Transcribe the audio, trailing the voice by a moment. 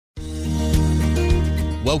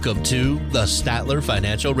Welcome to the Statler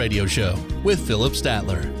Financial Radio Show with Philip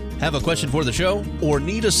Statler. Have a question for the show or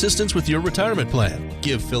need assistance with your retirement plan?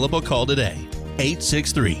 Give Philip a call today.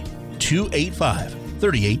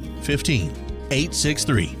 863-285-3815.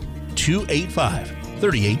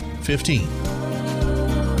 863-285-3815.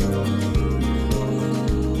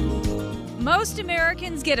 Most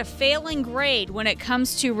Americans get a failing grade when it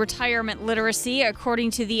comes to retirement literacy,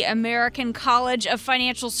 according to the American College of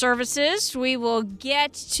Financial Services. We will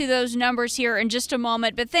get to those numbers here in just a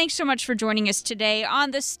moment, but thanks so much for joining us today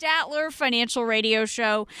on the Statler Financial Radio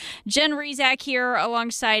Show. Jen Rezac here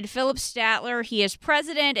alongside Philip Statler. He is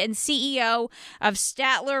president and CEO of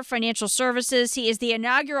Statler Financial Services. He is the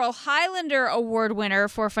inaugural Highlander Award winner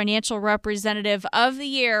for Financial Representative of the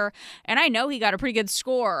Year, and I know he got a pretty good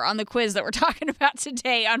score on the quiz that we're talking about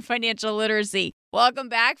today on financial literacy. Welcome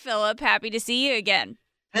back, Philip. Happy to see you again.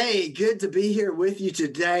 Hey, good to be here with you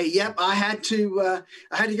today. Yep, I had to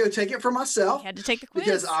go take it for myself. You had to take the quiz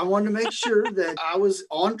because I wanted to make sure that I was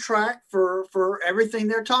on track for everything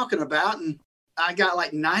they're talking about, and I got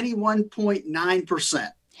like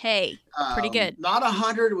 91.9%. Hey, pretty good. Not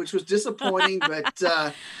 100, which was disappointing,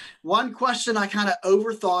 but one question I kind of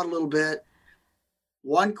overthought a little bit.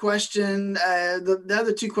 One question, the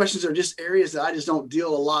other two questions are just areas that I just don't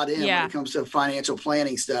deal a lot in when it comes to financial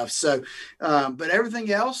planning stuff. So, but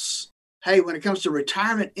everything else, hey, when it comes to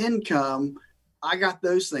retirement income, I got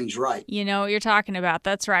those things right. You know what you're talking about.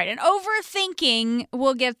 That's right. And overthinking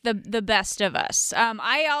will get the best of us.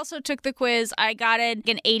 I also took the quiz. I got it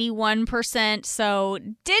an 81%, so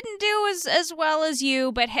didn't do as well as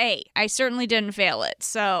you, but hey, I certainly didn't fail it.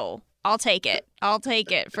 So I'll take it. I'll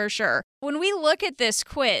take it for sure. When we look at this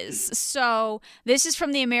quiz, so this is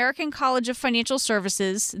from the American College of Financial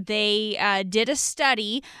Services. They did a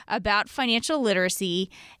study about financial literacy.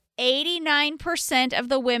 89% of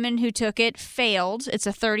the women who took it failed. It's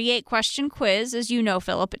a 38-question quiz. As you know,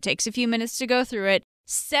 Philip, it takes a few minutes to go through it.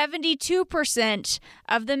 72%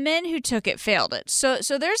 of the men who took it failed it. So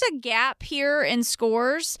there's a gap here in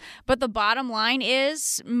scores, but the bottom line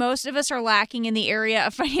is most of us are lacking in the area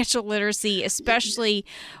of financial literacy, especially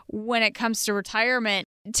when it comes to retirement.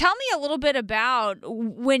 Tell me a little bit about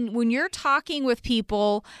when you're talking with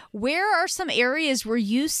people, where are some areas where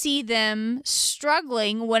you see them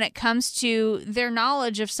struggling when it comes to their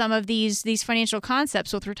knowledge of some of these financial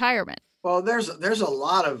concepts with retirement? Well, there's a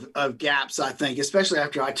lot of gaps, I think, especially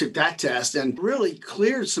after I took that test, and really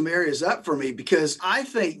cleared some areas up for me, because I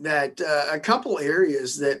think that a couple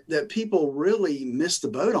areas that people really miss the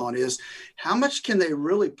boat on is how much can they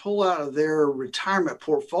really pull out of their retirement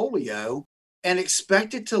portfolio and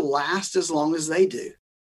expect it to last as long as they do.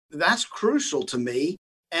 That's crucial to me.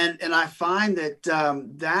 And I find that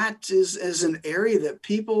that is an area that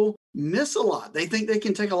people miss a lot. They think they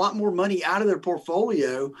can take a lot more money out of their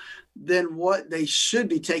portfolio than what they should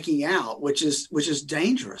be taking out, which is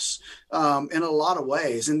dangerous in a lot of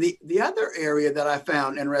ways. And the other area that I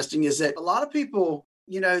found interesting is that a lot of people,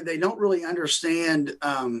 they don't really understand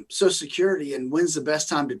Social Security and when's the best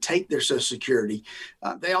time to take their Social Security.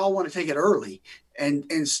 They all want to take it early. And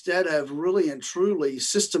instead of really and truly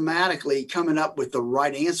systematically coming up with the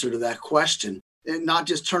right answer to that question, and not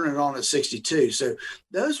just turning it on at 62. So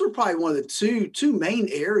those were probably one of the two main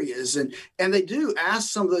areas. And they do ask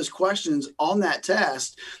some of those questions on that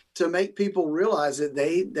test to make people realize that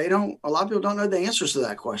a lot of people don't know the answers to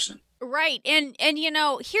that question. Right. And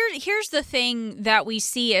here's the thing that we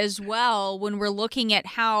see as well when we're looking at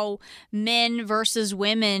how men versus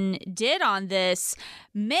women did on this.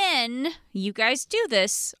 Men, you guys do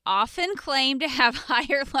this, often claim to have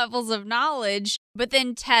higher levels of knowledge, but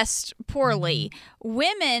then test poorly.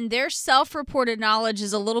 Women, their self-reported knowledge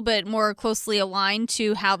is a little bit more closely aligned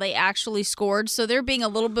to how they actually scored. So they're being a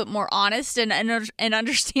little bit more honest and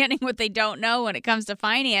understanding what they don't know when it comes to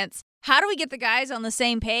finance. How do we get the guys on the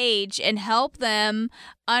same page and help them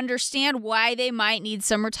understand why they might need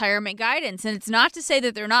some retirement guidance? And it's not to say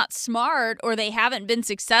that they're not smart or they haven't been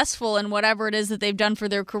successful in whatever it is that they've done for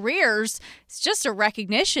their careers. It's just a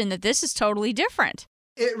recognition that this is totally different.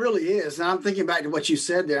 It really is. And I'm thinking back to what you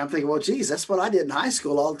said there. I'm thinking, well, geez, that's what I did in high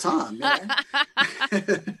school all the time.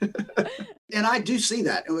 And I do see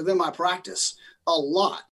that within my practice a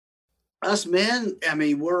lot. Us men, I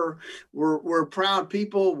mean, we're proud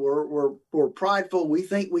people. We're prideful. We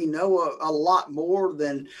think we know a lot more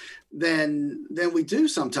than we do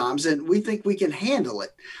sometimes, and we think we can handle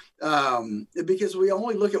it because we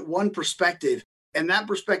only look at one perspective, and that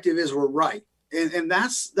perspective is we're right. And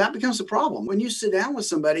that becomes a problem. When you sit down with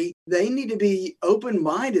somebody, they need to be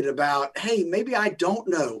open-minded about, hey, maybe I don't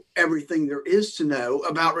know everything there is to know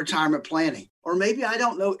about retirement planning, or maybe I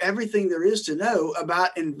don't know everything there is to know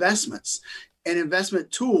about investments and investment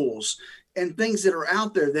tools and things that are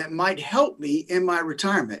out there that might help me in my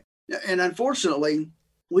retirement. And unfortunately,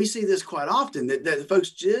 we see this quite often, that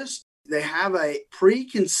folks they have a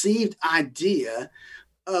preconceived idea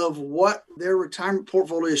of what their retirement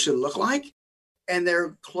portfolio should look like. And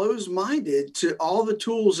they're closed-minded to all the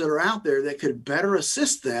tools that are out there that could better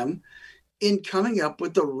assist them in coming up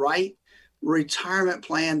with the right retirement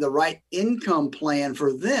plan, the right income plan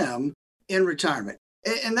for them in retirement.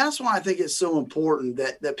 And that's why I think it's so important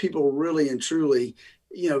that people really and truly,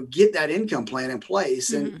 get that income plan in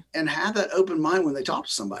place and have that open mind when they talk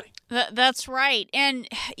to somebody. That's right. And,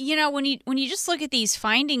 when you just look at these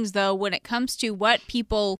findings, though, when it comes to what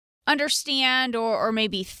people understand or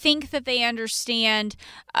maybe think that they understand,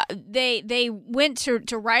 they went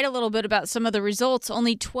to write a little bit about some of the results.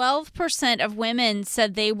 Only 12% of women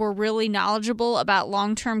said they were really knowledgeable about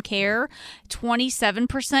long-term care.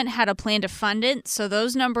 27% had a plan to fund it, so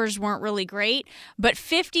those numbers weren't really great. But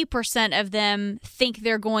 50% of them think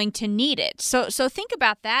they're going to need it. So think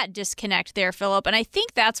about that disconnect there, Philip. And I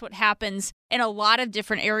think that's what happens in a lot of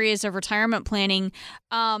different areas of retirement planning.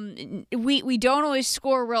 We don't always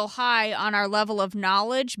score real high on our level of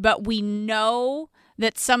knowledge, but we know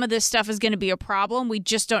that some of this stuff is going to be a problem. We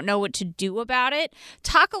just don't know what to do about it.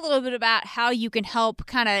 Talk a little bit about how you can help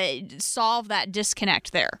kind of solve that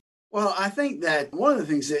disconnect there. Well, I think that one of the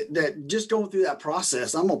things that just going through that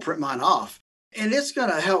process, I'm going to print mine off. And it's going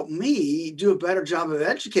to help me do a better job of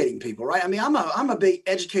educating people, right? I mean, I'm a big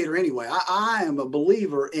educator anyway. I am a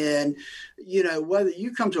believer in, whether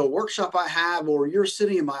you come to a workshop I have or you're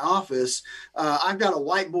sitting in my office, I've got a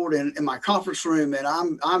whiteboard in my conference room and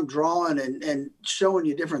I'm drawing and showing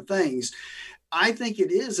you different things. I think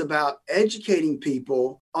it is about educating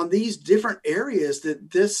people on these different areas that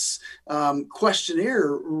this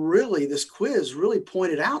this quiz really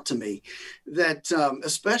pointed out to me, that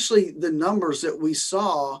especially the numbers that we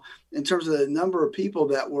saw in terms of the number of people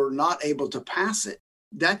that were not able to pass it.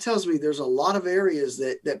 That tells me there's a lot of areas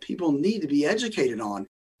that people need to be educated on.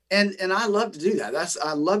 And I love to do that.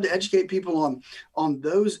 I love to educate people on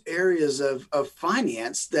those areas of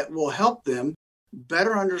finance that will help them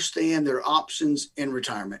better understand their options in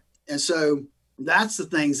retirement. And so that's the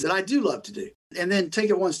things that I do love to do. And then take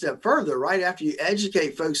it one step further, right after you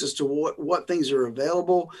educate folks as to what things are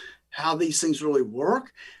available, how these things really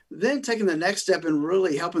work, then taking the next step and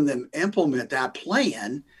really helping them implement that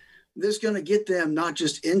plan that's going to get them not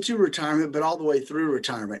just into retirement, but all the way through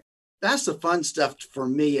retirement. That's the fun stuff for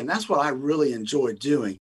me. And that's what I really enjoy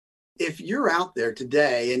doing. If you're out there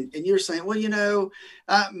today and you're saying, well,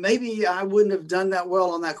 maybe I wouldn't have done that well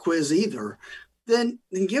on that quiz either, then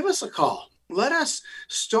give us a call. Let us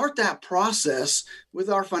start that process with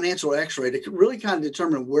our financial x-ray to really kind of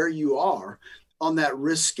determine where you are on that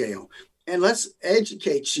risk scale. And let's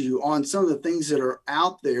educate you on some of the things that are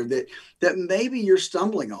out there that maybe you're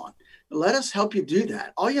stumbling on. Let us help you do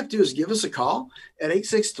that. All you have to do is give us a call at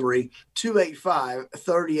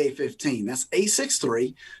 863-285-3815. That's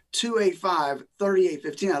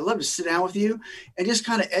 863-285-3815. I'd love to sit down with you and just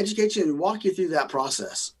kind of educate you and walk you through that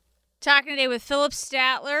process. Talking today with Philip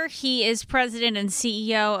Statler. He is president and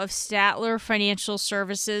CEO of Statler Financial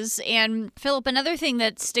Services. And Philip, another thing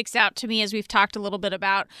that sticks out to me as we've talked a little bit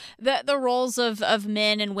about the roles of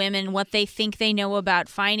men and women, what they think they know about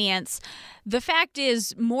finance. The fact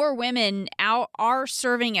is, more women are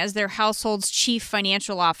serving as their household's chief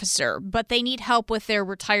financial officer, but they need help with their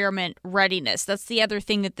retirement readiness. That's the other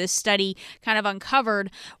thing that this study kind of uncovered.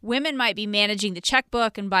 Women might be managing the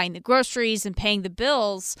checkbook and buying the groceries and paying the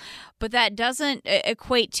bills, but that doesn't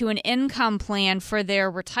equate to an income plan for their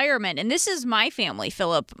retirement. And this is my family,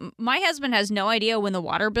 Philip. My husband has no idea when the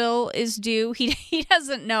water bill is due. He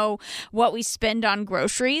doesn't know what we spend on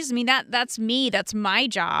groceries. I mean, that's me. That's my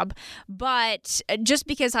job. But just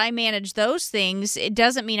because I manage those things, it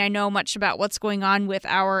doesn't mean I know much about what's going on with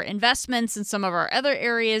our investments and some of our other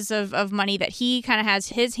areas of money that he kind of has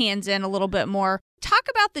his hands in a little bit more. Talk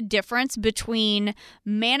about the difference between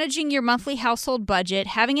managing your monthly household budget,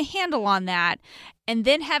 having a handle on that, and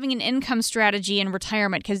then having an income strategy in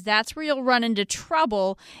retirement, because that's where you'll run into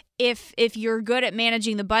trouble if you're good at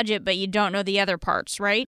managing the budget, but you don't know the other parts,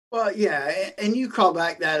 right? Well, yeah, and you call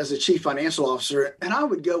back that as a chief financial officer, and I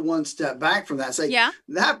would go one step back from that and say,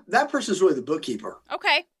 that person's really the bookkeeper.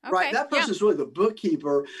 Okay. Right. That person's really the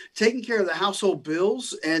bookkeeper, taking care of the household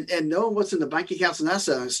bills and knowing what's in the bank accounts and that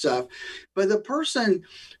sort of stuff. But the person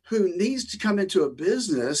who needs to come into a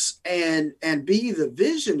business and be the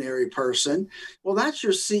visionary person, well, that's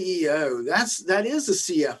your CEO. That is the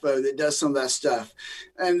CFO that does some of that stuff,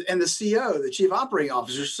 and the CEO, the chief operating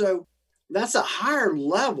officer. So that's a higher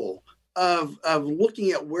level of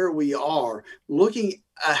looking at where we are, looking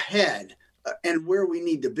ahead, and where we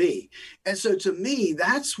need to be. And so to me,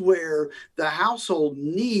 that's where the household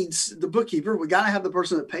needs the bookkeeper. We got to have the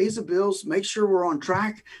person that pays the bills, make sure we're on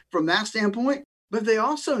track from that standpoint. But they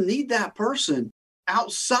also need that person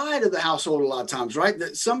outside of the household a lot of times, right?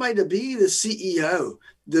 That somebody to be the CEO,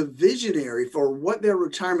 the visionary for what their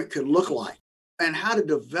retirement could look like and how to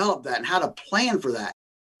develop that and how to plan for that.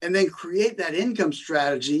 And then create that income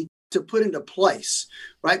strategy to put into place,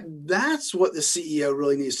 right? That's what the CEO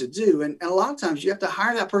really needs to do. And a lot of times you have to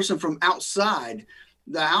hire that person from outside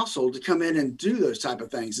the household to come in and do those type of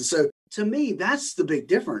things. And so to me, that's the big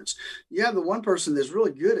difference. You have the one person that's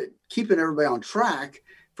really good at keeping everybody on track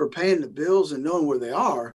for paying the bills and knowing where they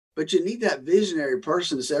are, but you need that visionary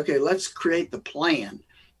person to say, okay, let's create the plan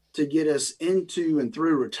to get us into and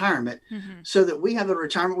through retirement so that we have the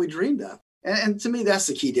retirement we dreamed of. And to me, that's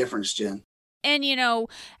the key difference, Jen. And,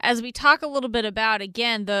 as we talk a little bit about,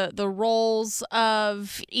 again, the roles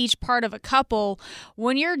of each part of a couple,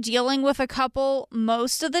 when you're dealing with a couple,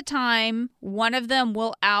 most of the time, one of them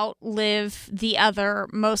will outlive the other.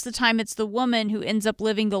 Most of the time, it's the woman who ends up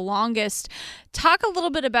living the longest. Talk a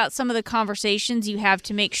little bit about some of the conversations you have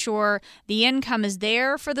to make sure the income is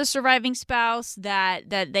there for the surviving spouse, that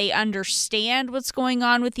they understand what's going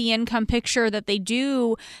on with the income picture, that they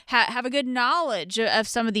do have a good knowledge of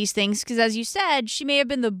some of these things. Because as you said, she may have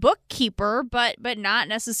been the bookkeeper, but not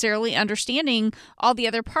necessarily understanding all the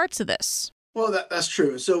other parts of this. Well, that's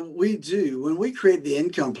true. So we do, when we create the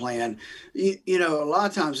income plan, a lot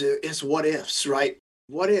of times it's what ifs, right?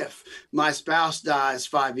 What if my spouse dies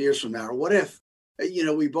 5 years from now? Or what if,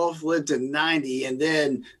 we both live to 90 and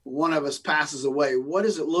then one of us passes away? What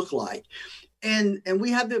does it look like? And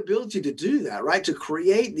we have the ability to do that, right? To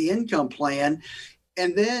create the income plan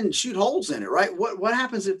and then shoot holes in it, right? What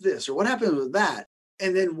happens if this, or what happens with that?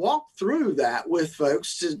 And then walk through that with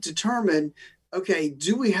folks to determine, okay,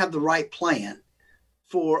 do we have the right plan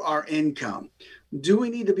for our income? Do we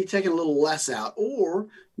need to be taking a little less out? Or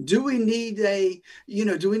do we need to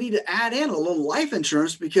add in a little life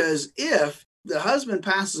insurance? Because if the husband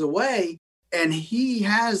passes away and he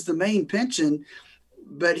has the main pension,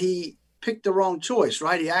 but he picked the wrong choice,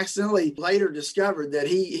 right? He accidentally later discovered that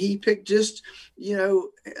he picked just,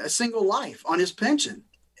 a single life on his pension.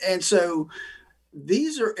 And so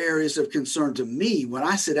these are areas of concern to me when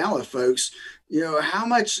I sit down with folks. How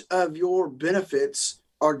much of your benefits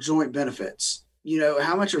are joint benefits?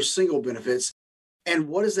 How much are single benefits? And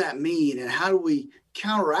what does that mean? And how do we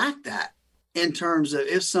counteract that in terms of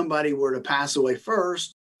if somebody were to pass away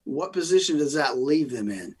first, what position does that leave them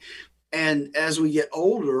in? And as we get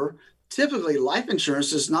older, typically life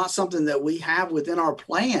insurance is not something that we have within our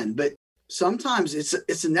plan, but sometimes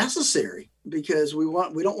it's necessary because we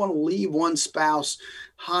don't want to leave one spouse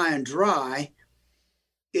high and dry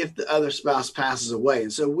if the other spouse passes away.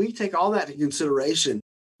 And so we take all that into consideration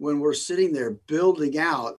when we're sitting there building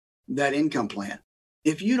out that income plan.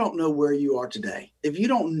 If you don't know where you are today, if you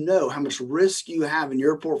don't know how much risk you have in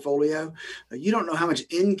your portfolio, you don't know how much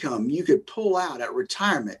income you could pull out at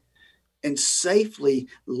retirement and safely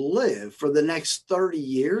live for the next 30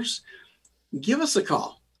 years, give us a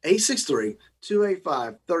call,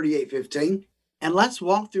 863-285-3815, and let's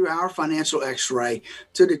walk through our financial x-ray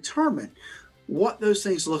to determine what those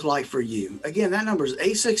things look like for you. Again, that number is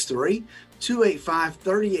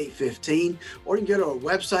 863-285-3815, or you can go to our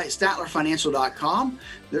website, statlerfinancial.com.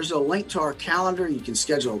 There's a link to our calendar. You can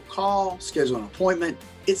schedule a call, schedule an appointment.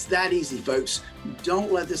 It's that easy, folks.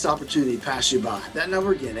 Don't let this opportunity pass you by. That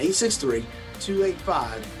number again,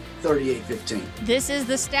 863-285-3815. This is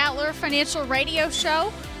the Statler Financial Radio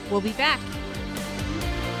Show. We'll be back.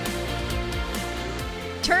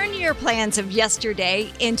 Turn your plans of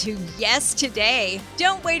yesterday into yes today.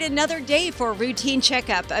 Don't wait another day for a routine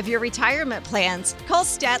checkup of your retirement plans. Call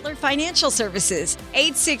Statler Financial Services,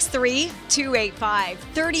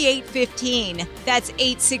 863-285-3815. That's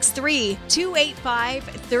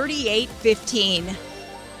 863-285-3815.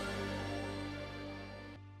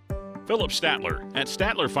 Philip Statler at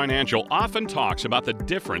Statler Financial often talks about the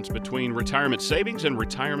difference between retirement savings and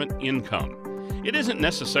retirement income. It isn't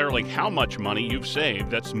necessarily how much money you've saved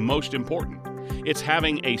that's most important. It's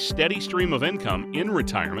having a steady stream of income in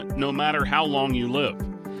retirement no matter how long you live.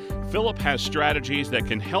 Philip has strategies that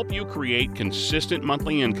can help you create consistent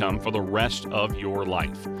monthly income for the rest of your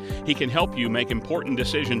life. He can help you make important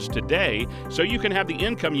decisions today so you can have the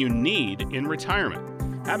income you need in retirement.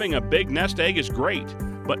 Having a big nest egg is great,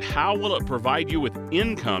 but how will it provide you with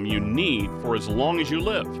income you need for as long as you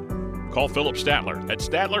live? Call Philip Statler at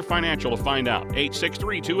Statler Financial to find out.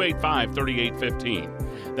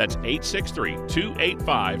 863-285-3815. That's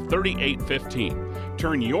 863-285-3815.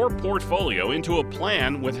 Turn your portfolio into a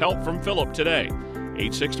plan with help from Philip today.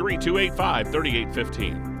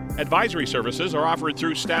 863-285-3815. Advisory services are offered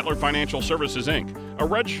through Statler Financial Services, Inc., a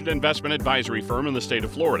registered investment advisory firm in the state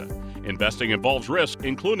of Florida. Investing involves risk,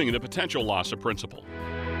 including the potential loss of principal.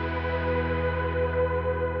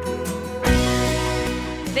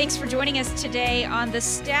 Thanks for joining us today on the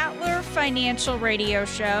Statler Financial Radio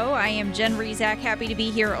Show. I am Jen Rezac, happy to be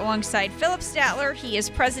here alongside Philip Statler. He is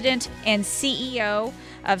president and CEO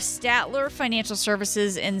of Statler Financial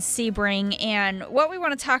Services in Sebring. And what we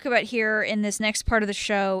want to talk about here in this next part of the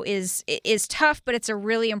show is tough, but it's a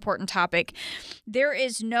really important topic. There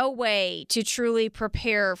is no way to truly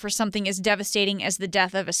prepare for something as devastating as the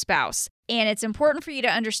death of a spouse. And it's important for you to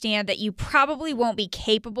understand that you probably won't be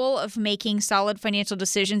capable of making solid financial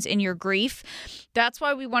decisions in your grief. That's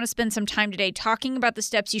why we want to spend some time today talking about the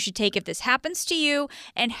steps you should take if this happens to you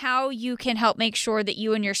and how you can help make sure that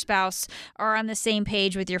you and your spouse are on the same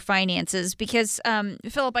page with your finances. Because,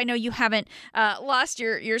 Philip, I know you haven't lost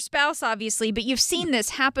your spouse, obviously, but you've seen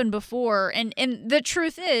this happen before. And the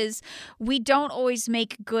truth is, we don't always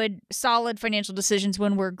make good, solid financial decisions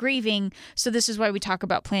when we're grieving. So this is why we talk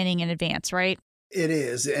about planning in advance. Right? It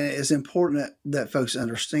is. And it's important that folks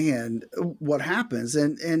understand what happens.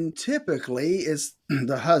 And typically it's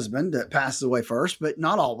the husband that passes away first, but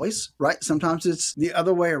not always, right? Sometimes it's the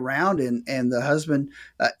other way around and the husband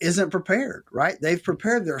isn't prepared, right? They've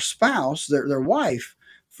prepared their spouse, their wife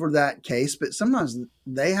for that case, but sometimes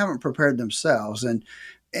they haven't prepared themselves. And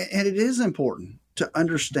it is important to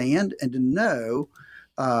understand and to know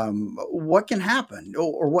what can happen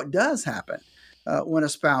or what does happen when a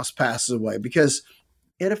spouse passes away, because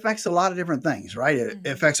it affects a lot of different things, right? It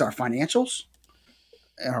affects our financials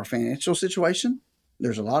and our financial situation.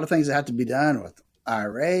 There's a lot of things that have to be done with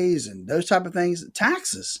IRAs and those type of things.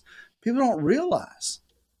 Taxes. People don't realize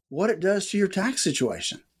what it does to your tax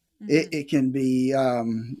situation. It can be,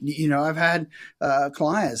 I've had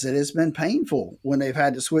clients that it's been painful when they've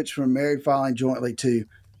had to switch from married filing jointly to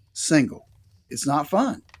single. It's not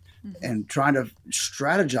fun. And trying to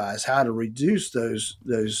strategize how to reduce those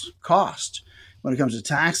costs when it comes to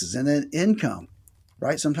taxes. And then income,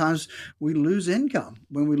 right? Sometimes we lose income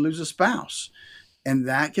when we lose a spouse. And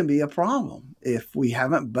that can be a problem if we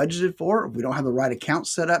haven't budgeted for it, if we don't have the right account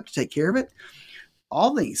set up to take care of it.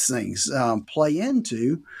 All these things play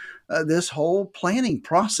into this whole planning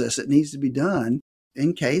process that needs to be done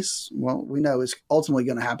in case, well, we know it's ultimately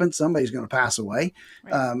going to happen. Somebody's going to pass away.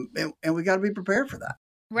 Right. And we got to be prepared for that.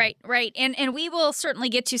 Right. And we will certainly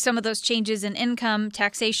get to some of those changes in income,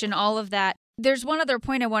 taxation, all of that. There's one other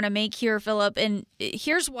point I want to make here, Philip, and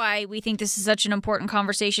here's why we think this is such an important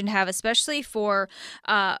conversation to have, especially for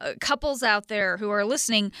couples out there who are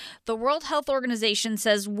listening. The World Health Organization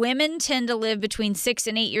says women tend to live between 6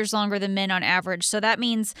 and 8 years longer than men on average. So that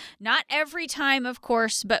means not every time, of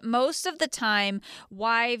course, but most of the time,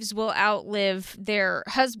 wives will outlive their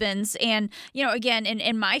husbands. And, again,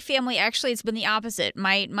 in my family, actually, it's been the opposite.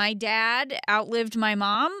 My dad outlived my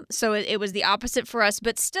mom, so it was the opposite for us,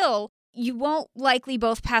 but still, you won't likely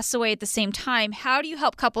both pass away at the same time. How do you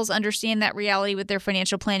help couples understand that reality with their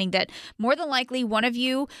financial planning, that more than likely one of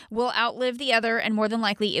you will outlive the other, and more than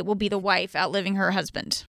likely it will be the wife outliving her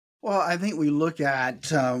husband? Well, I think we look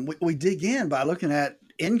at, we dig in by looking at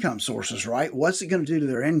income sources, right? What's it going to do to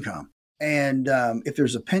their income? And if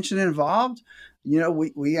there's a pension involved,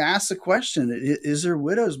 we ask the question, is there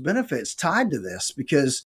widow's benefits tied to this?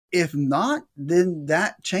 Because if not, then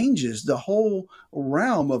that changes the whole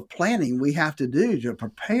realm of planning we have to do to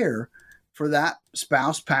prepare for that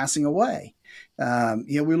spouse passing away.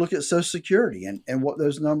 We look at Social Security and what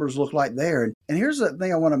those numbers look like there. And here's the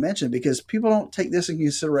thing I want to mention, because people don't take this in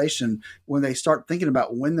consideration when they start thinking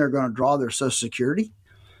about when they're going to draw their Social Security.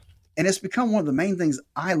 And it's become one of the main things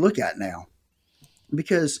I look at now,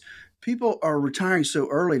 because people are retiring so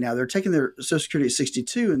early now. They're taking their Social Security at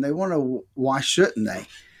 62 and they want to, why shouldn't they?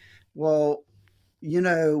 Well,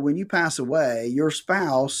 when you pass away, your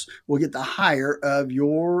spouse will get the higher of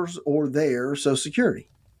yours or their Social Security.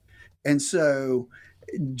 And so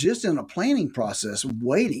just in a planning process,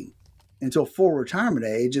 waiting until full retirement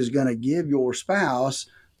age is going to give your spouse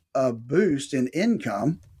a boost in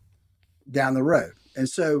income down the road. And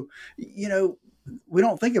so, we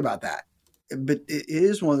don't think about that, but it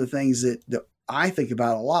is one of the things that I think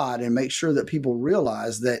about a lot, and make sure that people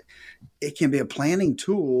realize that it can be a planning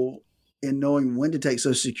tool in knowing when to take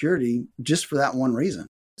Social Security just for that one reason.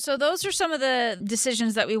 So those are some of the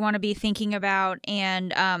decisions that we want to be thinking about,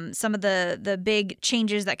 and some of the big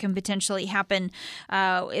changes that can potentially happen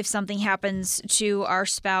if something happens to our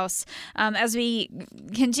spouse. As we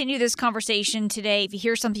continue this conversation today, if you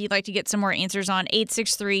hear something you'd like to get some more answers on,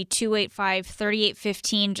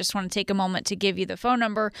 863-285-3815. Just want to take a moment to give you the phone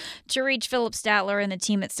number to reach Philip Statler and the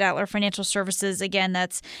team at Statler Financial Services. Again,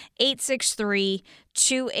 that's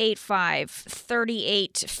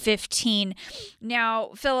 863-285-3815. Now,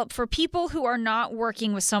 Philip, for people who are not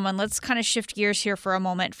working with someone, let's kind of shift gears here for a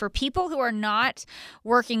moment. For people who are not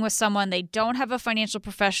working with someone, they don't have a financial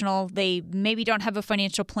professional, they maybe don't have a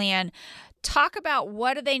financial plan, talk about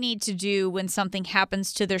what do they need to do when something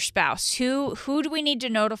happens to their spouse? Who do we need to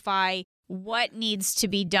notify? What needs to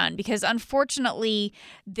be done? Because unfortunately,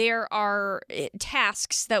 there are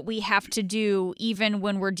tasks that we have to do even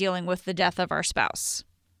when we're dealing with the death of our spouse.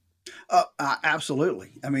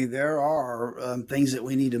 Absolutely. I mean, there are things that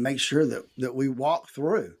we need to make sure that we walk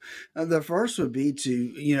through. The first would be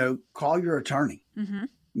to, call your attorney,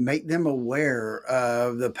 make them aware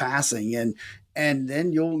of the passing, and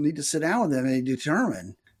then you'll need to sit down with them and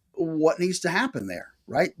determine what needs to happen there.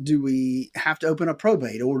 Right? Do we have to open a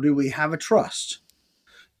probate, or do we have a trust?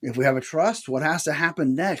 If we have a trust, what has to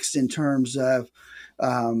happen next in terms of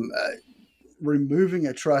removing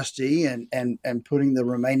a trustee and putting the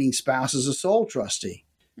remaining spouse as a sole trustee?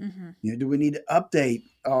 Do we need to update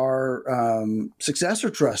our successor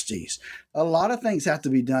trustees? A lot of things have to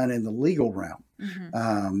be done in the legal realm.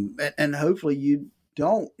 And hopefully you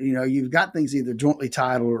don't, you've got things either jointly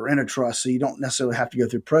titled or in a trust, so you don't necessarily have to go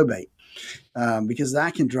through probate. Because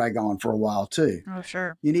that can drag on for a while too. Oh,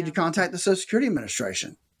 sure. You need to contact the Social Security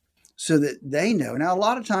Administration so that they know. Now, a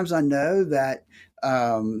lot of times I know that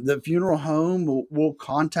the funeral home will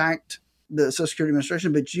contact the Social Security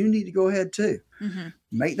Administration, but you need to go ahead too.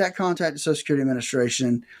 Make that contact to Social Security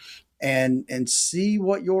Administration and see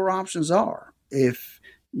what your options are. If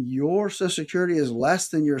your Social Security is less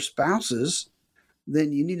than your spouse's,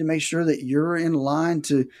 then you need to make sure that you're in line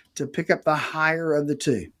to pick up the higher of the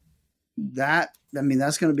two. That's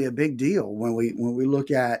going to be a big deal when we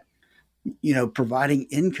look at, providing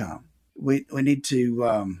income. We need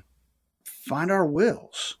to find our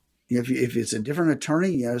wills. If it's a different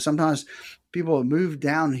attorney, sometimes people have moved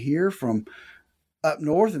down here from up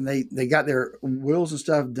north and they got their wills and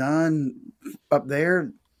stuff done up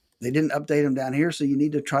there. They didn't update them down here. So you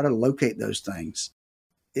need to try to locate those things.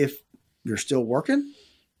 If you're still working,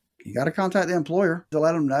 you got to contact the employer to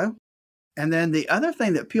let them know. And then the other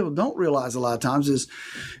thing that people don't realize a lot of times is,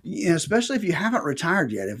 especially if you haven't retired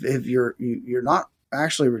yet, if you're not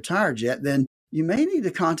actually retired yet, then you may need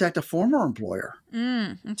to contact a former employer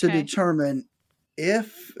to determine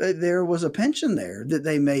if there was a pension there that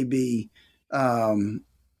they may be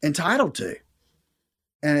entitled to.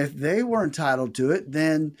 And if they were entitled to it,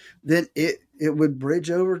 then it would bridge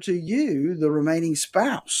over to you, the remaining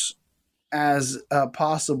spouse, as a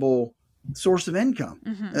possible source of income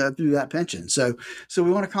through that pension. So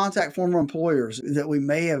we want to contact former employers that we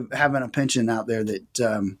may have having a pension out there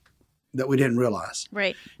that we didn't realize.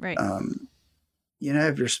 Right.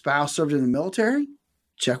 If your spouse served in the military,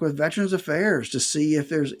 check with Veterans Affairs to see if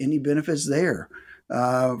there's any benefits there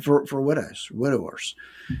for widowers.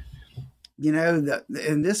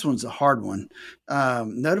 And this one's a hard one.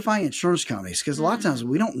 Notifying insurance companies, because a lot of times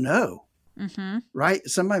we don't know. Right?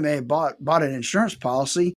 Somebody may have bought an insurance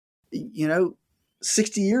policy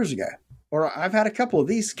 60 years ago. Or I've had a couple of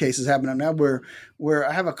these cases happen now where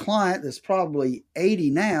I have a client that's probably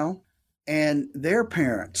 80 now, and their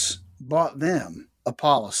parents bought them a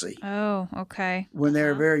policy. Oh, okay. When they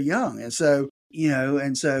were very young. And so,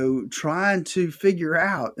 trying to figure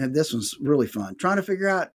out, and this one's really fun, trying to figure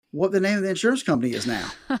out what the name of the insurance company is now.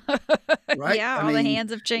 Right? Yeah, the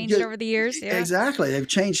hands have changed over the years. Yeah. Exactly. They've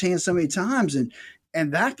changed hands so many times, and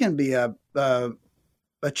that can be a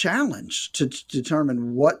challenge to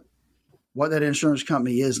determine what that insurance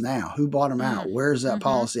company is now, who bought them out, where is that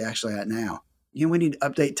policy actually at now. We need to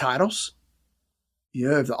update titles.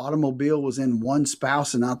 If the automobile was in one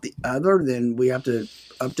spouse and not the other, then we have to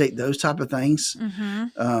update those type of things,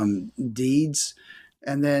 deeds,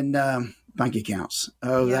 and then bank accounts.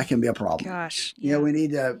 That can be a problem. Gosh. We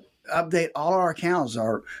need to update all our accounts,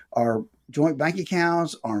 our joint bank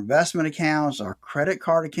accounts, our investment accounts, our credit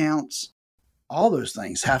card accounts. All those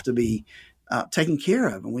things have to be taken care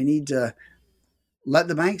of. And we need to let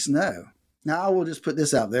the banks know. Now, I will just put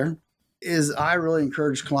this out there, is I really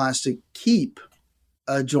encourage clients to keep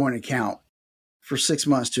a joint account for 6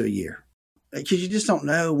 months to a year, because you just don't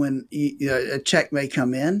know when a check may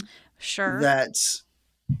come in. Sure. That's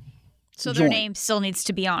so joint. Their name still needs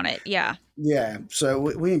to be on it. Yeah. Yeah. So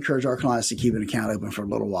we encourage our clients to keep an account open for a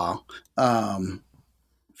little while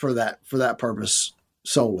for that purpose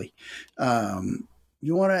solely.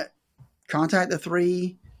 You want to contact the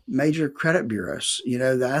 3 major credit bureaus.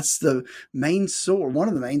 That's the main source. One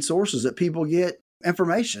of the main sources that people get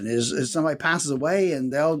information is somebody passes away,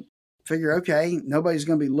 and they'll figure, okay, nobody's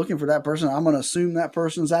going to be looking for that person. I'm going to assume that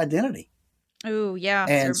person's identity. Oh, yeah.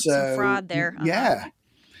 And so some fraud there. Yeah,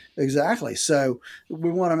 exactly. So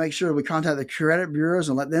we want to make sure we contact the credit bureaus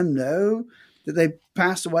and let them know that they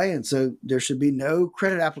passed away. And so there should be no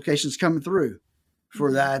credit applications coming through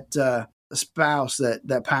for that spouse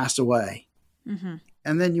that passed away. Mm-hmm.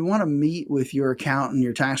 And then you want to meet with your accountant,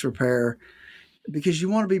 your tax preparer, because you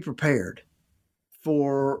want to be prepared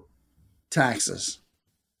for taxes.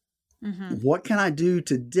 Mm-hmm. What can I do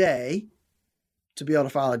today to be able to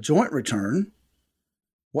file a joint return?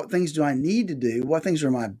 What things do I need to do? What things are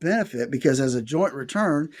my benefit? Because as a joint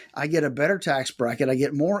return, I get a better tax bracket. I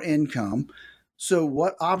get more income. So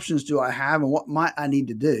what options do I have, and what might I need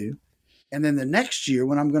to do? And then the next year,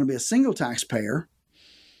 when I'm going to be a single taxpayer,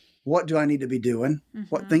 what do I need to be doing? Mm-hmm.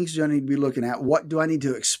 What things do I need to be looking at? What do I need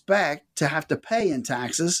to expect to have to pay in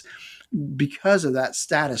taxes because of that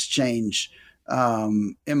status change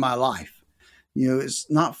in my life?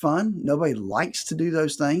 It's not fun. Nobody likes to do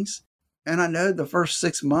those things. And I know the first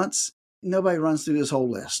 6 months, nobody runs through this whole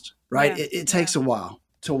list, right? Yeah. It takes a while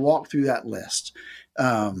to walk through that list.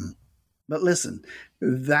 But listen,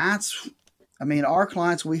 our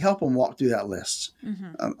clients, we help them walk through that list.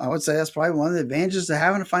 Mm-hmm. I would say that's probably one of the advantages to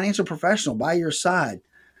having a financial professional by your side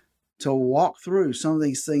to walk through some of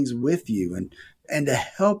these things with you and to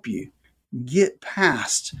help you get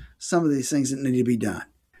past some of these things that need to be done.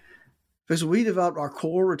 Because we developed our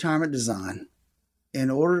core retirement design in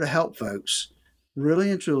order to help folks really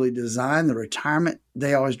and truly design the retirement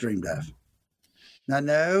they always dreamed of. Now,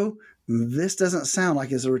 no, this doesn't sound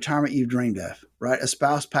like it's a retirement you've dreamed of, right? A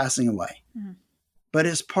spouse passing away. Mm-hmm. But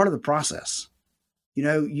it's part of the process.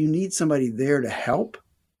 You need somebody there to help,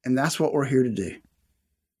 and that's what we're here to do.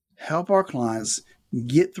 Help our clients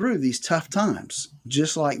get through these tough times,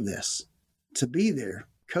 just like this. To be there,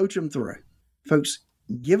 coach them through. Folks,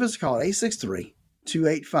 give us a call at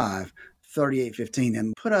 863-285-3815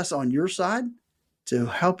 and put us on your side to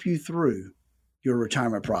help you through your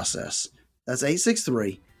retirement process. That's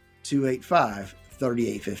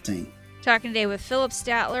 863-285-3815. Talking today with Philip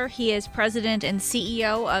Statler. He is president and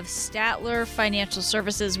CEO of Statler Financial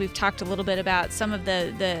Services. We've talked a little bit about some of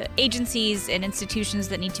the agencies and institutions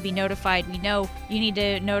that need to be notified. We know you need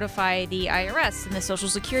to notify the IRS and the Social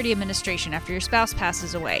Security Administration after your spouse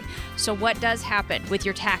passes away. So what does happen with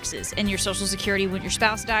your taxes and your Social Security when your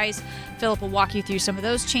spouse dies? Philip will walk you through some of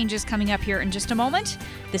those changes coming up here in just a moment.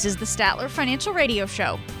 This is the Statler Financial Radio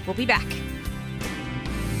Show. We'll be back.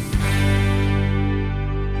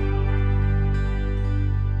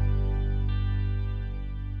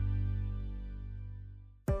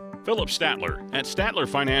 Philip Statler at Statler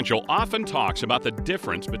Financial often talks about the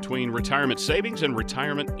difference between retirement savings and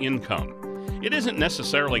retirement income. It isn't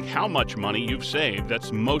necessarily how much money you've saved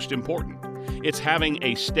that's most important. It's having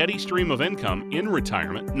a steady stream of income in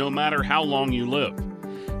retirement no matter how long you live.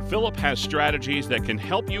 Philip has strategies that can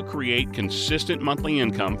help you create consistent monthly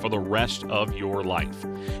income for the rest of your life.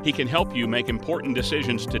 He can help you make important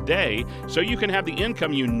decisions today so you can have the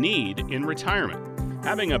income you need in retirement.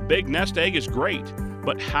 Having a big nest egg is great,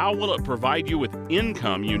 but how will it provide you with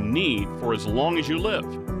income you need for as long as you live?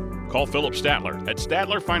 Call Philip Statler at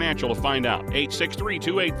Statler Financial to find out.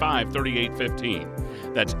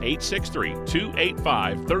 863-285-3815. That's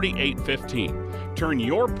 863-285-3815. Turn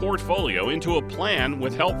your portfolio into a plan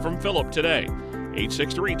with help from Philip today.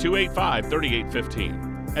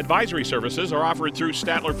 863-285-3815. Advisory services are offered through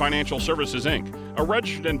Statler Financial Services, Inc., a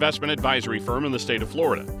registered investment advisory firm in the state of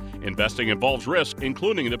Florida. Investing involves risk,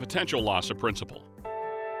 including the potential loss of principal.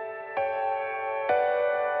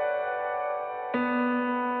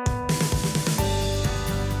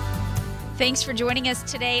 Thanks for joining us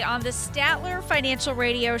today on the Statler Financial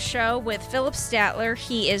Radio Show with Philip Statler.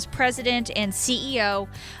 He is president and CEO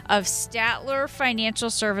of Statler Financial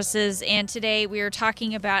Services. And today we are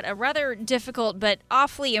talking about a rather difficult but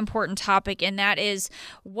awfully important topic, and that is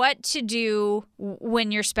what to do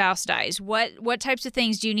when your spouse dies. What types of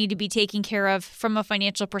things do you need to be taking care of from a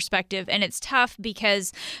financial perspective? And it's tough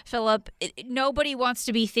because, Philip, nobody wants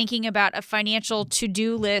to be thinking about a financial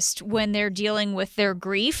to-do list when they're dealing with their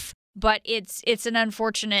grief. But it's an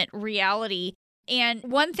unfortunate reality. And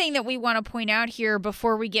one thing that we want to point out here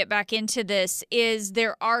before we get back into this is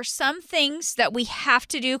there are some things that we have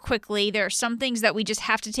to do quickly. There are some things that we just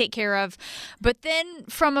have to take care of. But then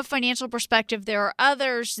from a financial perspective, there are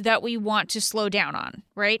others that we want to slow down on,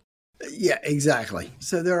 right? Yeah, exactly.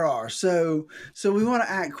 So there are. So we want to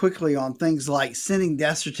act quickly on things like sending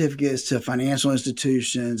death certificates to financial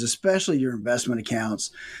institutions, especially your investment accounts,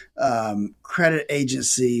 credit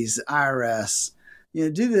agencies, IRS. Do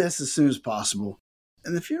this as soon as possible.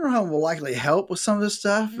 And the funeral home will likely help with some of this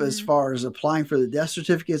stuff as far as applying for the death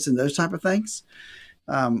certificates and those type of things.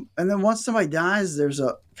 And then once somebody dies, there's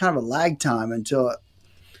a kind of a lag time until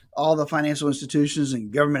all the financial institutions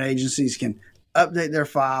and government agencies can update their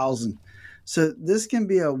files. And so this can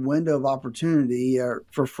be a window of opportunity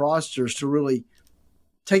for fraudsters to really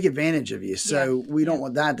take advantage of you. So we don't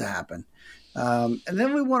want that to happen. And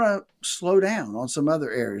then we want to slow down on some other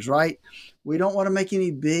areas, right? We don't want to make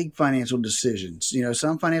any big financial decisions.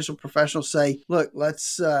 Some financial professionals say, look,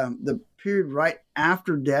 let's the period right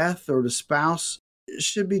after death or the spouse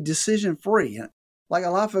should be decision free. Like a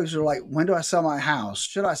lot of folks are like, when do I sell my house?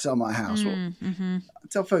 Should I sell my house? Well, I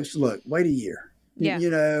tell folks, look, wait a year.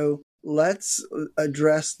 Yeah. Let's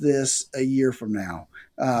address this a year from now.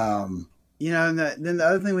 And then the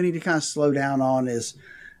other thing we need to kind of slow down on is,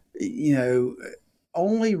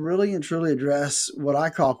 only really and truly address what I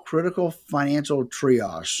call critical financial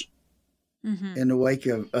triage in the wake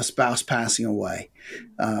of a spouse passing away.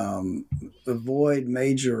 Avoid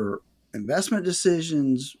major investment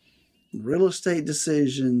decisions, real estate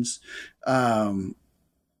decisions,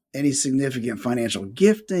 any significant financial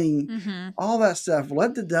gifting, all that stuff.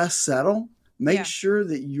 Let the dust settle. Make sure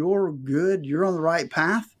that you're good, you're on the right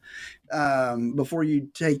path before you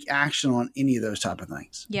take action on any of those type of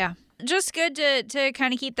things. Yeah. Just good to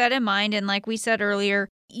kind of keep that in mind. And like we said earlier,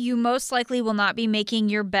 you most likely will not be making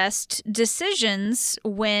your best decisions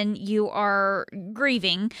when you are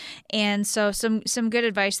grieving. And so some good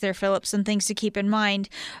advice there, Philip, some things to keep in mind.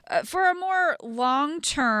 For a more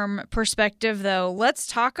long-term perspective, though, let's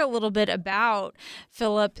talk a little bit about,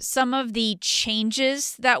 Philip, some of the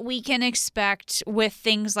changes that we can expect with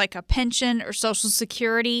things like a pension or Social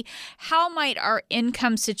Security. How might our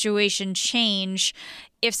income situation change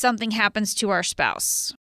if something happens to our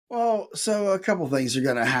spouse? Well, so a couple things are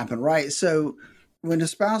going to happen, right? So when the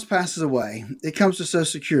spouse passes away, it comes to Social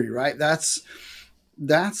Security, right? That's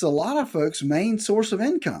a lot of folks' main source of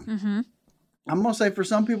income. I'm going to say for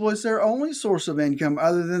some people, it's their only source of income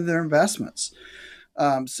other than their investments.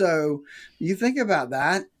 So you think about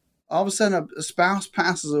that, all of a sudden a spouse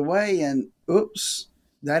passes away and oops,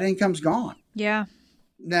 that income's gone. Yeah.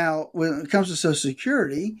 Now, when it comes to Social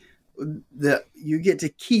Security, you get to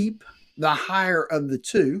keep the higher of the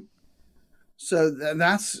two. So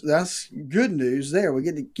that's good news there. We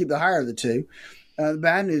get to keep the higher of the two. The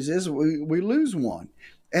bad news is we lose one.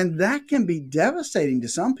 And that can be devastating to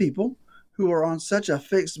some people who are on such a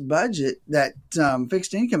fixed budget that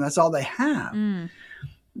fixed income, that's all they have.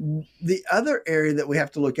 The other area that we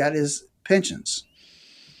have to look at is pensions,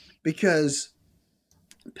 because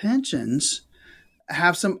pensions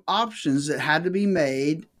have some options that had to be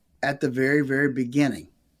made at the very, very beginning.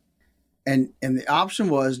 And the option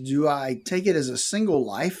was, do I take it as a single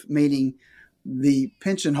life, meaning the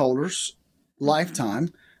pension holder's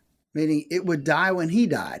lifetime, meaning it would die when he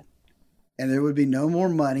died, and there would be no more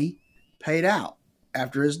money paid out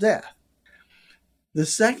after his death. The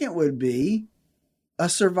second would be a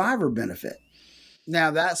survivor benefit.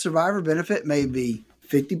 Now, that survivor benefit may be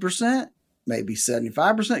 50%, maybe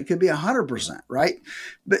 75%, it could be 100%, right?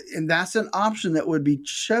 And that's an option that would be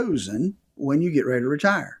chosen when you get ready to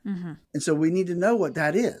retire. And so we need to know what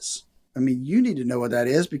that is. I mean, you need to know what that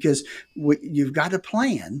is, because you've got to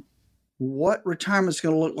plan what retirement's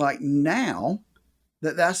going to look like now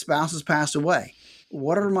that spouse has passed away.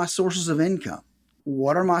 What are my sources of income?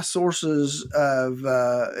 What are my sources of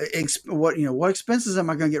what expenses am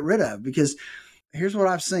I going to get rid of? Because here's what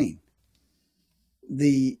I've seen.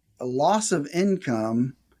 The loss of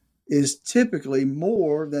income is typically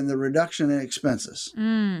more than the reduction in expenses.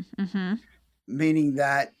 Meaning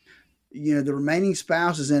that, the remaining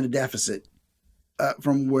spouse is in a deficit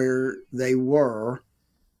from where they were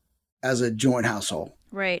as a joint household.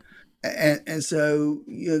 Right. And so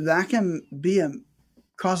that can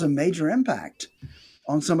cause a major impact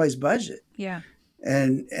on somebody's budget. Yeah.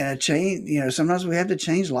 And a change, sometimes we have to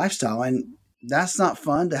change lifestyle, and that's not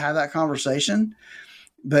fun to have that conversation.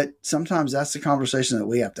 But sometimes that's the conversation that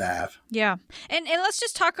we have to have. Yeah. And let's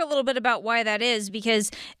just talk a little bit about why that is,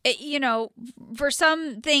 because, for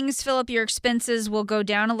some things, Philip, your expenses will go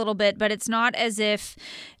down a little bit, but it's not as if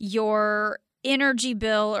your energy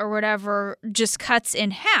bill or whatever just cuts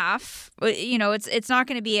in half. It's not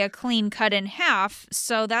going to be a clean cut in half.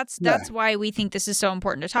 So that's why we think this is so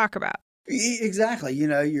important to talk about. Exactly.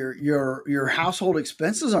 Your household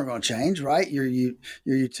expenses aren't going to change, right? Your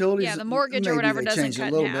utilities. Yeah, the mortgage or whatever doesn't change cut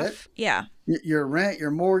a little in half. bit. Yeah. Your rent,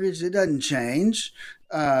 your mortgage, it doesn't change.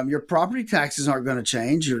 Your property taxes aren't going to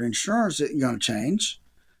change. Your insurance isn't going to change.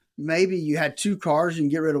 Maybe you had 2 cars, you can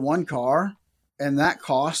get rid of 1 car and that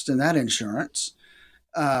cost and that insurance.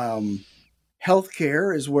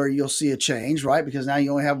 Healthcare is where you'll see a change, right? Because now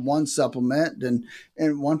you only have 1 supplement and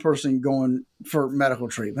 1 person going for medical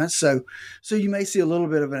treatment. So you may see a little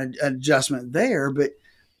bit of an adjustment there, but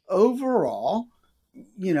overall,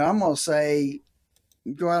 I'm going to say,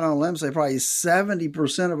 go out on a limb and say probably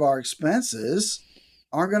 70% of our expenses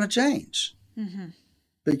aren't going to change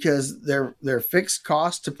because they're fixed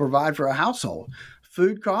costs to provide for a household.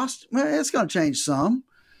 Food cost, well, it's going to change some,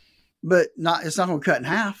 but it's not going to cut in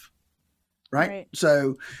half. Right.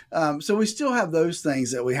 So we still have those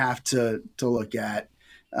things that we have to look at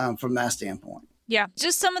from that standpoint. Yeah,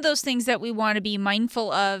 just some of those things that we want to be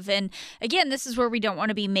mindful of. And again, this is where we don't want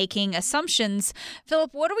to be making assumptions.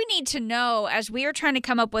 Philip, what do we need to know as we are trying to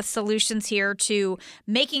come up with solutions here to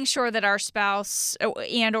making sure that our spouse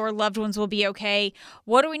and or loved ones will be okay?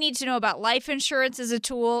 What do we need to know about life insurance as a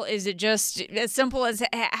tool? Is it just as simple as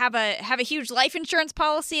have a huge life insurance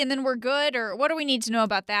policy and then we're good? Or what do we need to know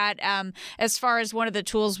about that as far as one of the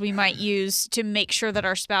tools we might use to make sure that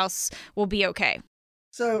our spouse will be okay?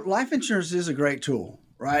 So life insurance is a great tool,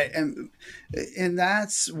 right? And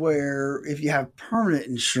that's where if you have permanent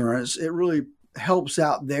insurance, it really helps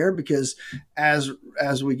out there because as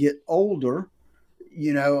we get older,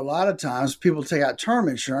 a lot of times people take out term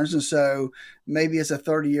insurance. And so maybe it's a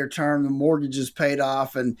 30-year term, the mortgage is paid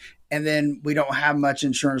off and then we don't have much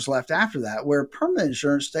insurance left after that, where permanent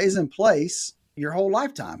insurance stays in place your whole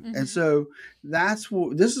lifetime. And so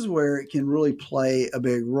this is where it can really play a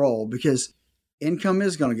big role because income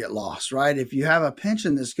is going to get lost, right? If you have a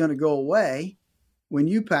pension that's going to go away when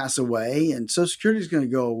you pass away and Social Security is going to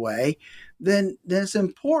go away, then it's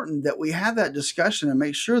important that we have that discussion and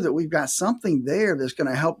make sure that we've got something there that's going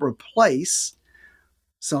to help replace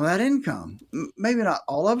some of that income. Maybe not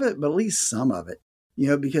all of it, but at least some of it,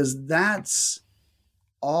 because that's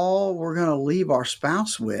all we're going to leave our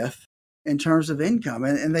spouse with in terms of income.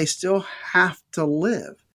 And they still have to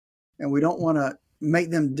live. And we don't want to make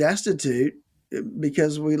them destitute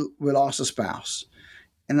because we lost a spouse.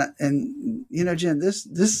 And Jen,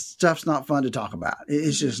 this stuff's not fun to talk about.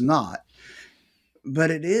 It's just not.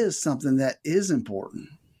 But it is something that is important.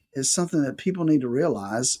 It's something that people need to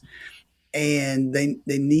realize, and they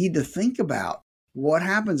need to think about what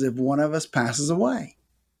happens if one of us passes away.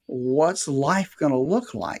 What's life going to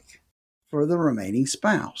look like for the remaining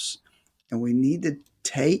spouse? And we need to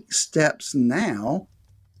take steps now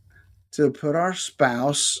to put our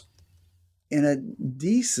spouse in a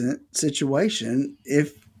decent situation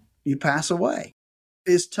if you pass away.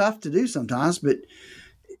 It's tough to do sometimes, but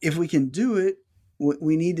if we can do it,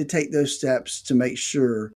 we need to take those steps to make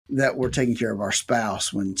sure that we're taking care of our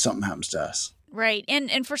spouse when something happens to us. Right.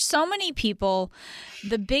 And for so many people,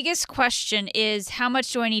 the biggest question is, how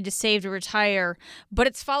much do I need to save to retire? But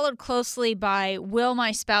it's followed closely by, will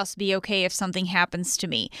my spouse be okay if something happens to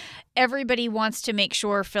me? Everybody wants to make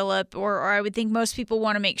sure, Philip, or I would think most people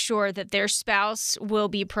want to make sure that their spouse will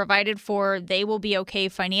be provided for, they will be okay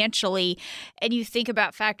financially. And you think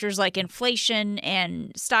about factors like inflation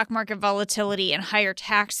and stock market volatility and higher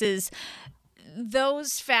taxes.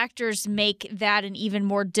 Those factors make that an even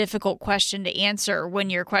more difficult question to answer when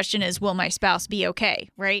your question is, will my spouse be okay,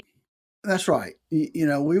 right? That's right.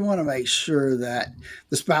 We want to make sure that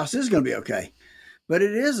the spouse is going to be okay. But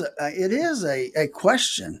it is a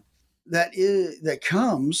question that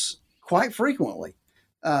comes quite frequently.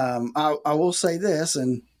 I will say this,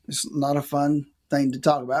 and it's not a fun thing to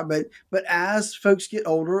talk about, but as folks get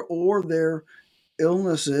older or their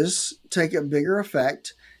illnesses take a bigger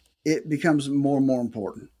effect, it becomes more and more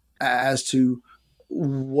important as to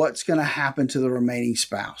what's going to happen to the remaining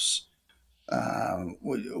spouse.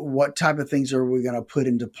 What type of things are we going to put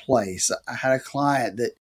into place? I had a client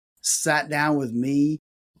that sat down with me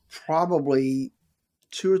probably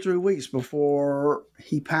 2 or 3 weeks before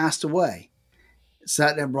he passed away.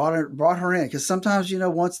 Sat down, brought her in, because sometimes,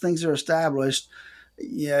 once things are established,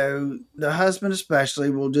 the husband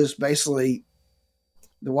especially will just basically,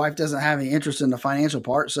 the wife doesn't have any interest in the financial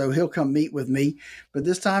part, so he'll come meet with me. But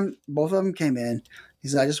this time, both of them came in. He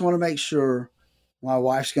said, I just want to make sure my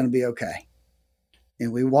wife's going to be okay.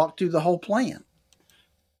 And we walked through the whole plan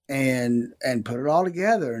and put it all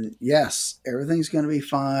together. And yes, everything's going to be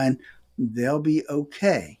fine. They'll be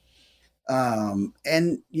okay.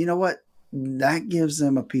 And you know what? That gives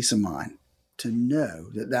them a peace of mind to know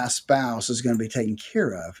that spouse is going to be taken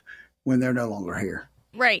care of when they're no longer here.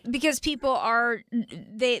 Right, because people are,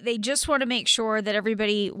 they just want to make sure that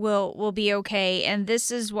everybody will be okay. And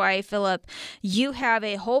this is why, Philip, you have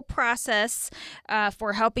a whole process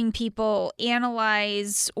for helping people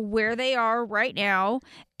analyze where they are right now.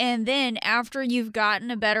 And then after you've gotten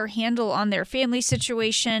a better handle on their family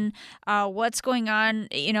situation, what's going on,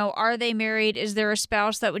 are they married? Is there a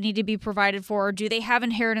spouse that would need to be provided for? Do they have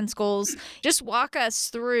inheritance goals? Just walk us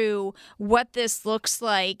through what this looks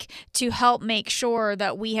like to help make sure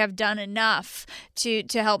that we have done enough to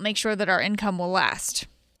help make sure that our income will last.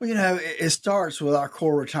 Well, it starts with our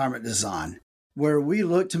core retirement design, where we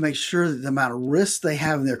look to make sure that the amount of risk they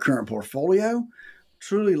have in their current portfolio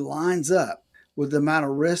truly lines up with the amount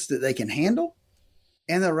of risk that they can handle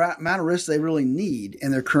and the amount of risk they really need in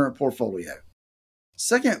their current portfolio.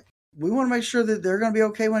 Second, we want to make sure that they're going to be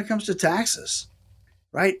okay when it comes to taxes,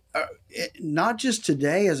 right? Not just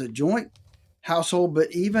today as a joint household, but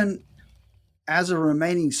even as a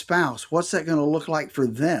remaining spouse. What's that going to look like for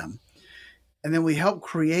them? And then we help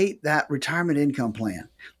create that retirement income plan,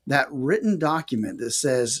 that written document that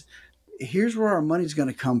says, here's where our money's going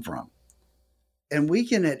to come from. And we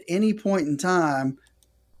can, at any point in time,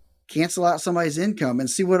 cancel out somebody's income and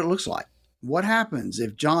see what it looks like. What happens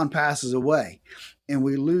if John passes away and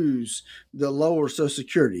we lose the lower Social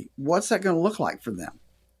Security? What's that going to look like for them?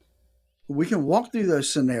 We can walk through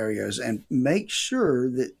those scenarios and make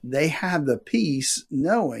sure that they have the peace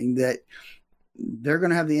knowing that they're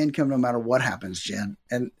going to have the income no matter what happens, Jen.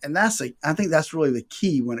 And I think that's really the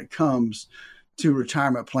key when it comes to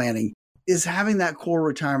retirement planning, is having that core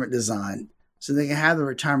retirement design, so they can have the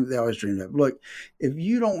retirement they always dreamed of. Look, if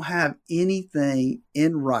you don't have anything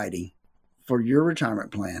in writing for your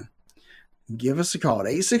retirement plan, give us a call at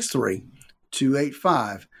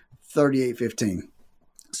 863-285-3815.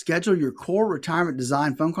 Schedule your core retirement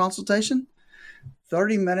design phone consultation.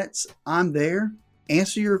 30 minutes, I'm there,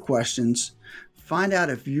 answer your questions, find out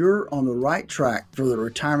if you're on the right track for the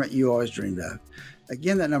retirement you always dreamed of.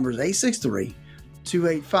 Again, that number is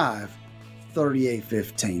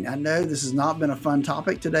 863-285-3815. I know this has not been a fun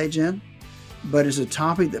topic today, Jen, but it's a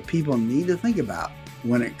topic that people need to think about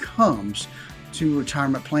when it comes to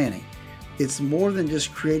retirement planning. It's more than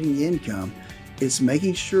just creating the income. It's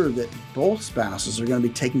making sure that both spouses are going to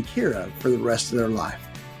be taken care of for the rest of their life.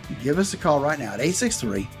 Give us a call right now at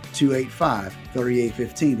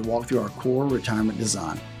 863-285-3815 to walk through our core retirement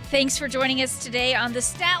design. Thanks for joining us today on the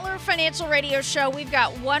Statler Financial Radio Show. We've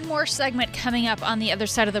got one more segment coming up on the other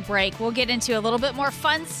side of the break. We'll get into a little bit more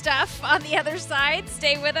fun stuff on the other side.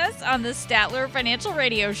 Stay with us on the Statler Financial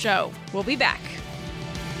Radio Show. We'll be back.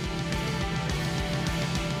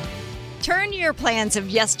 Turn your plans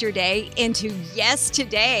of yesterday into yes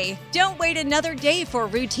today. Don't wait another day for a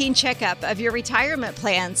routine checkup of your retirement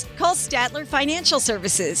plans. Call Statler Financial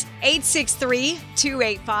Services,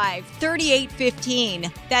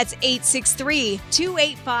 863-285-3815. That's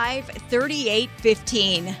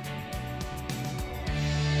 863-285-3815.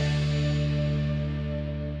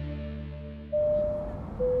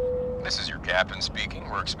 This is your captain speaking.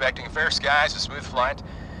 We're expecting fair skies, a smooth flight,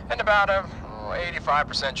 and about a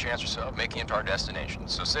 85% chance or so of making it to our destination.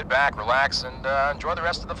 So sit back, relax, and enjoy the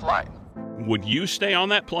rest of the flight. Would you stay on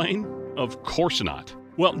that plane? Of course not.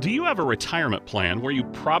 Well, do you have a retirement plan where you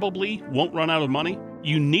probably won't run out of money?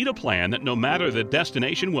 You need a plan that no matter the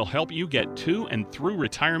destination will help you get to and through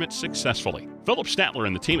retirement successfully. Philip Statler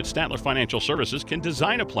and the team at Statler Financial Services can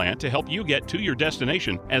design a plan to help you get to your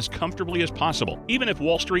destination as comfortably as possible, even if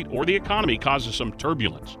Wall Street or the economy causes some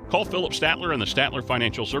turbulence. Call Philip Statler and the Statler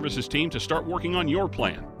Financial Services team to start working on your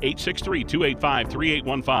plan.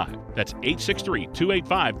 863-285-3815. That's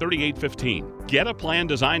 863-285-3815. Get a plan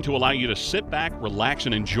designed to allow you to sit back, relax,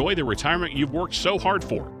 and enjoy the retirement you've worked so hard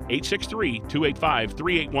for.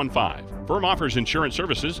 863-285-3815. Firm offers insurance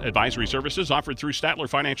services, advisory services offered through Statler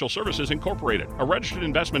Financial Services Incorporated, a registered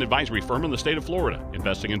investment advisory firm in the state of Florida.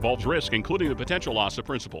 Investing involves risk, including the potential loss of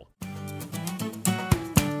principal.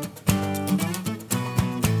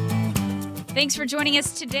 Thanks for joining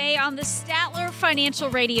us today on the Statler Financial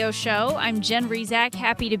Radio Show. I'm Jen Rezac,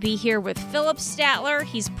 happy to be here with Philip Statler.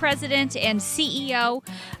 He's president and CEO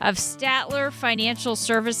of Statler Financial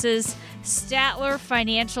Services.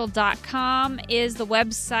 StatlerFinancial.com is the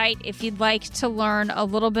website if you'd like to learn a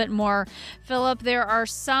little bit more. Philip, there are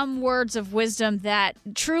some words of wisdom that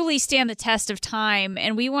truly stand the test of time,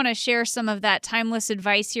 and we want to share some of that timeless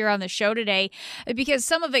advice here on the show today because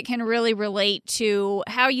some of it can really relate to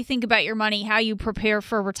how you think about your money, how you prepare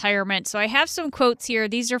for retirement. So I have some quotes here.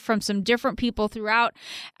 These are from some different people throughout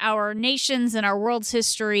our nation's and our world's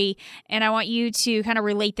history, and I want you to kind of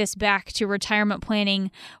relate this back to retirement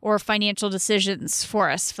planning or financial decisions for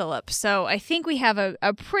us, Philip. So I think we have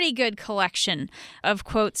a pretty good collection of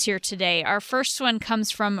quotes here today. Our first one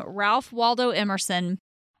comes from Ralph Waldo Emerson.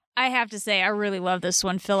 I have to say, I really love this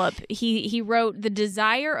one, Philip. He wrote, "The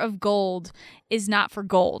desire of gold is not for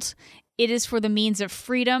gold. It is for the means of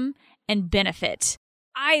freedom and benefit."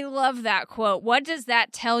 I love that quote. What does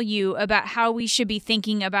that tell you about how we should be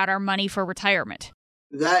thinking about our money for retirement?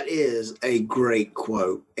 That is a great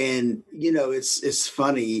quote. And, it's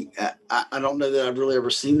funny. I don't know that I've really ever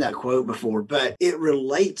seen that quote before, but it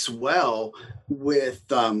relates well with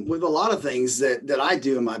a lot of things that I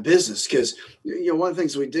do in my business. Because, one of the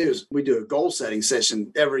things we do is we do a goal setting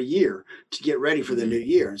session every year to get ready for the new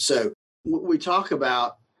year. And so we talk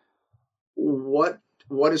about what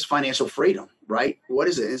is financial freedom, right? What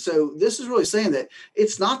is it? And so this is really saying that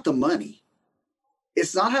it's not the money.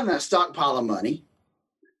 It's not having that stockpile of money.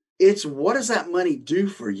 It's what does that money do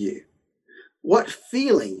for you? What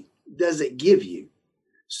feeling does it give you?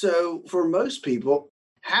 So for most people,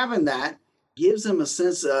 having that gives them a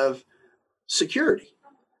sense of security,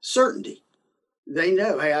 certainty. They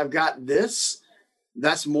know, hey, I've got this.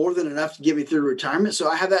 That's more than enough to get me through retirement. So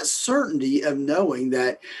I have that certainty of knowing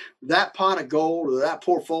that that pot of gold or that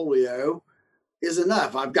portfolio is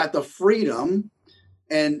enough. I've got the freedom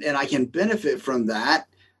and I can benefit from that.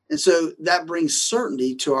 And so that brings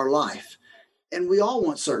certainty to our life. And we all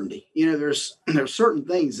want certainty. There's certain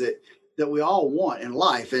things that we all want in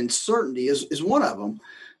life, and certainty is one of them.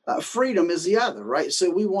 Freedom is the other, right? So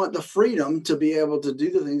we want the freedom to be able to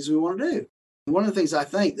do the things we want to do. One of the things I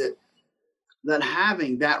think that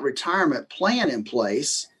having that retirement plan in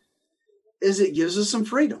place is it gives us some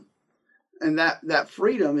freedom. And that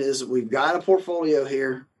freedom is we've got a portfolio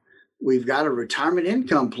here. We've got a retirement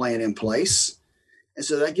income plan in place. And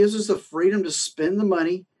so that gives us the freedom to spend the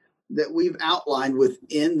money that we've outlined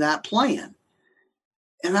within that plan.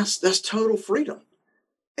 And that's total freedom.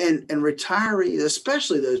 And retirees,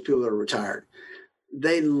 especially those people that are retired,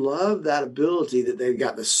 they love that ability that they've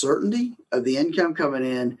got the certainty of the income coming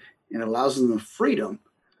in, and it allows them the freedom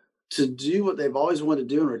to do what they've always wanted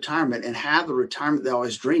to do in retirement and have the retirement they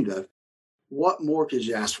always dreamed of. What more could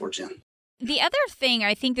you ask for, Jen? The other thing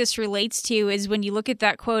I think this relates to is when you look at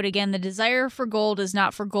that quote again, the desire for gold is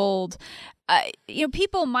not for gold.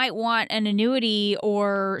 People might want an annuity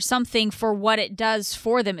or something for what it does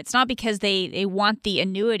for them. It's not because they want the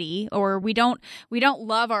annuity, or we don't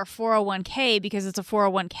love our 401k because it's a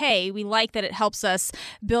 401k. We like that it helps us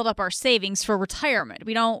build up our savings for retirement.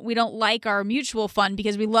 We don't like our mutual fund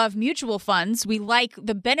because we love mutual funds. We like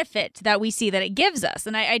the benefit that we see that it gives us.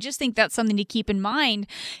 And I just think that's something to keep in mind.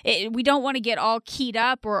 We don't want to get all keyed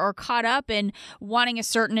up or caught up in wanting a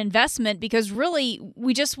certain investment because really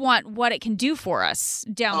we just want what it can do for us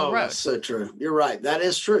down the road. That's so true. You're right. That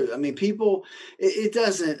is true. I mean, people,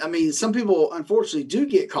 some people unfortunately do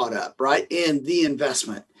get caught up, right, in the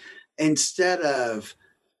investment instead of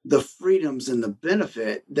the freedoms and the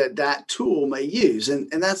benefit that tool may use. And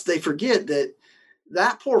they forget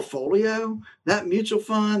that portfolio, that mutual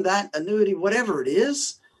fund, that annuity, whatever it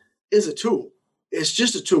is a tool. It's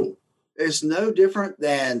just a tool. It's no different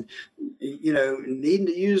than, needing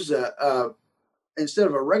to use instead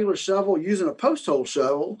of a regular shovel, using a post hole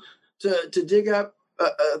shovel to dig up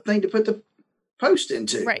a thing to put the post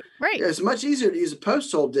into. Right. It's much easier to use a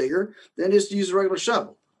post hole digger than it is to use a regular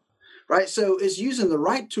shovel, right? So it's using the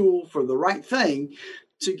right tool for the right thing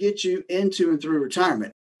to get you into and through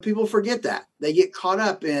retirement. People forget that. They get caught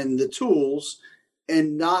up in the tools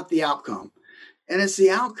and not the outcome. And it's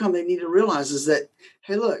the outcome they need to realize is that,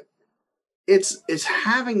 hey, look, it's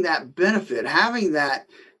having that benefit, having that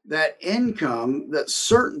income, that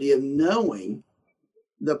certainty of knowing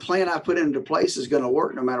the plan I put into place is going to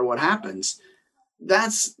work no matter what happens.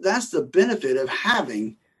 That's the benefit of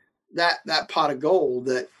having that pot of gold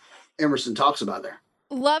that Emerson talks about there.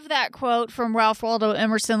 Love that quote from Ralph Waldo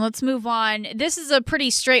Emerson. Let's move on. This is a pretty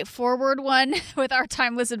straightforward one with our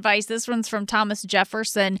timeless advice. This one's from Thomas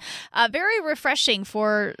Jefferson. Very refreshing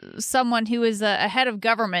for someone who is a head of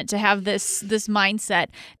government to have this mindset.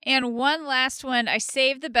 And one last one, I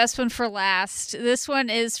saved the best one for last. This one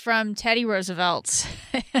is from Teddy Roosevelt.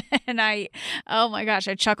 And oh my gosh,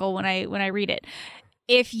 I chuckle when I read it.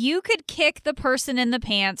 If you could kick the person in the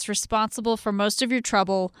pants responsible for most of your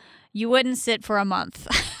trouble, you wouldn't sit for a month.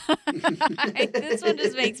 This one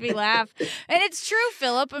just makes me laugh. And it's true,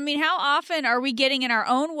 Philip. I mean, how often are we getting in our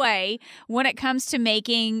own way when it comes to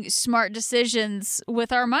making smart decisions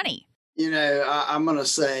with our money? I'm going to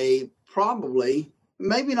say probably,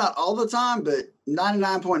 maybe not all the time, but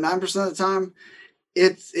 99.9% of the time,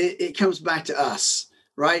 it comes back to us,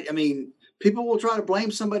 right? I mean, people will try to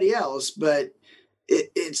blame somebody else, but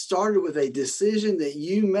it started with a decision that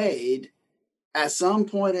you made at some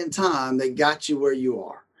point in time that got you where you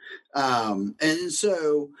are. And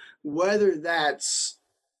so whether that's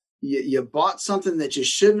you bought something that you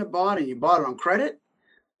shouldn't have bought and you bought it on credit,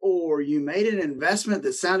 or you made an investment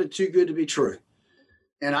that sounded too good to be true.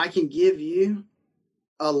 And I can give you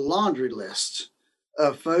a laundry list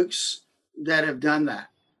of folks that have done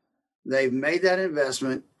that. They've made that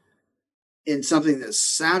investment in something that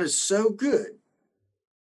sounded so good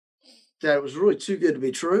that it was really too good to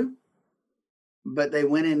be true, but they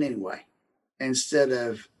went in anyway, instead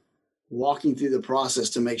of walking through the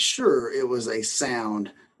process to make sure it was a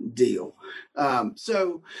sound deal.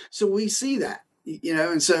 So we see that,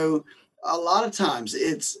 and so a lot of times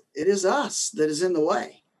it is us that is in the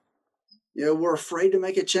way. We're afraid to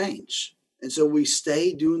make a change. And so we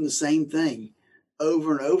stay doing the same thing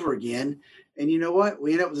over and over again. And you know what?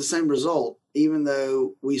 We end up with the same result, even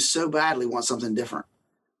though we so badly want something different.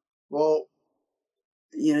 Well,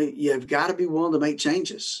 you've got to be willing to make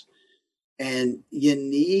changes, and you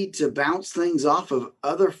need to bounce things off of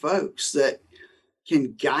other folks that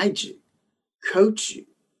can guide you, coach you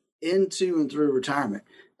into and through retirement.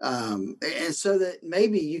 And so that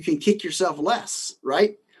maybe you can kick yourself less,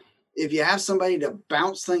 right? If you have somebody to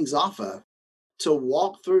bounce things off of, to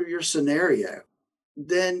walk through your scenario,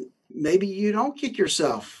 then maybe you don't kick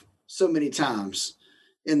yourself so many times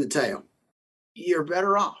in the tail. You're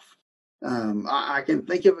better off. I can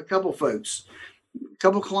think of a couple folks, a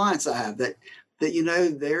couple clients I have that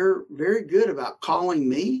they're very good about calling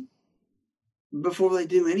me before they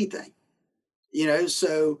do anything.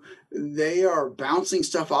 So they are bouncing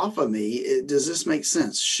stuff off of me. Does this make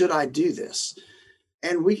sense? Should I do this?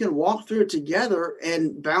 And we can walk through it together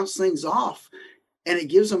and bounce things off. And it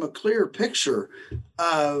gives them a clearer picture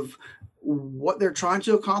of what they're trying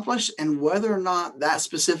to accomplish and whether or not that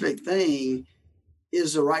specific thing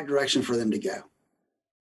is the right direction for them to go.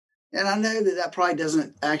 And I know that probably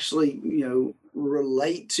doesn't actually,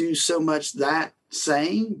 relate to so much that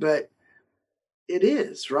saying, but it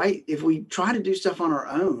is, right? If we try to do stuff on our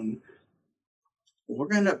own, we're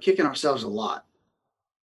going to end up kicking ourselves a lot.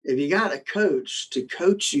 If you got a coach to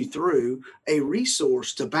coach you through, a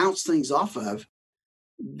resource to bounce things off of,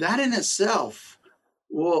 that in itself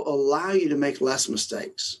will allow you to make less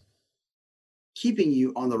mistakes, keeping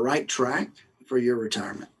you on the right track for your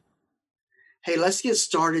retirement. Hey, let's get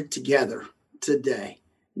started together today.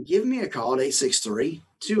 Give me a call at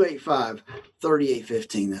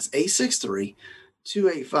 863-285-3815. That's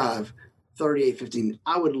 863-285-3815.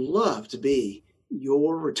 I would love to be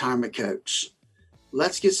your retirement coach.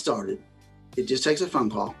 Let's get started. It just takes a phone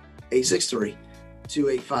call,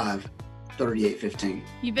 863-285-3815.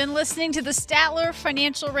 You've been listening to the Statler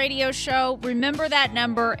Financial Radio Show. Remember that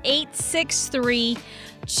number,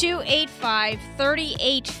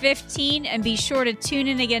 863-285-3815, and be sure to tune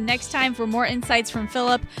in again next time for more insights from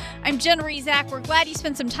Philip. I'm Jen Rezac. We're glad you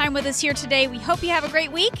spent some time with us here today. We hope you have a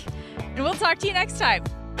great week, and we'll talk to you next time.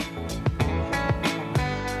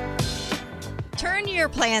 Turn your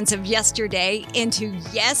plans of yesterday into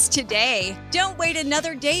yes today. Don't wait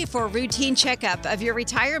another day for a routine checkup of your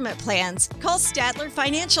retirement plans. Call Statler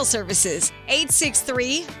Financial Services,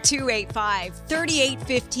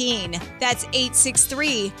 863-285-3815. That's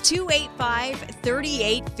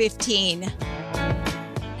 863-285-3815.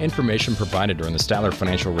 Information provided during the Statler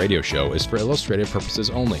Financial Radio Show is for illustrative purposes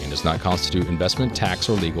only and does not constitute investment, tax,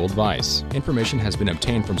 or legal advice. Information has been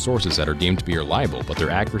obtained from sources that are deemed to be reliable, but their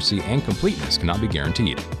accuracy and completeness cannot be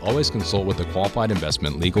guaranteed. Always consult with a qualified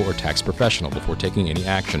investment, legal, or tax professional before taking any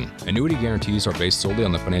action. Annuity guarantees are based solely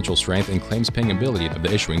on the financial strength and claims-paying ability of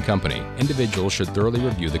the issuing company. Individuals should thoroughly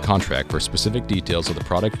review the contract for specific details of the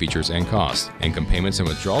product features and costs. Income payments and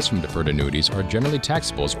withdrawals from deferred annuities are generally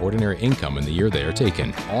taxable as ordinary income in the year they are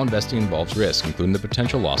taken. All investing involves risk, including the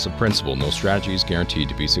potential loss of principal. No strategy is guaranteed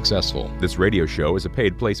to be successful. This radio show is a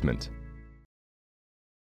paid placement.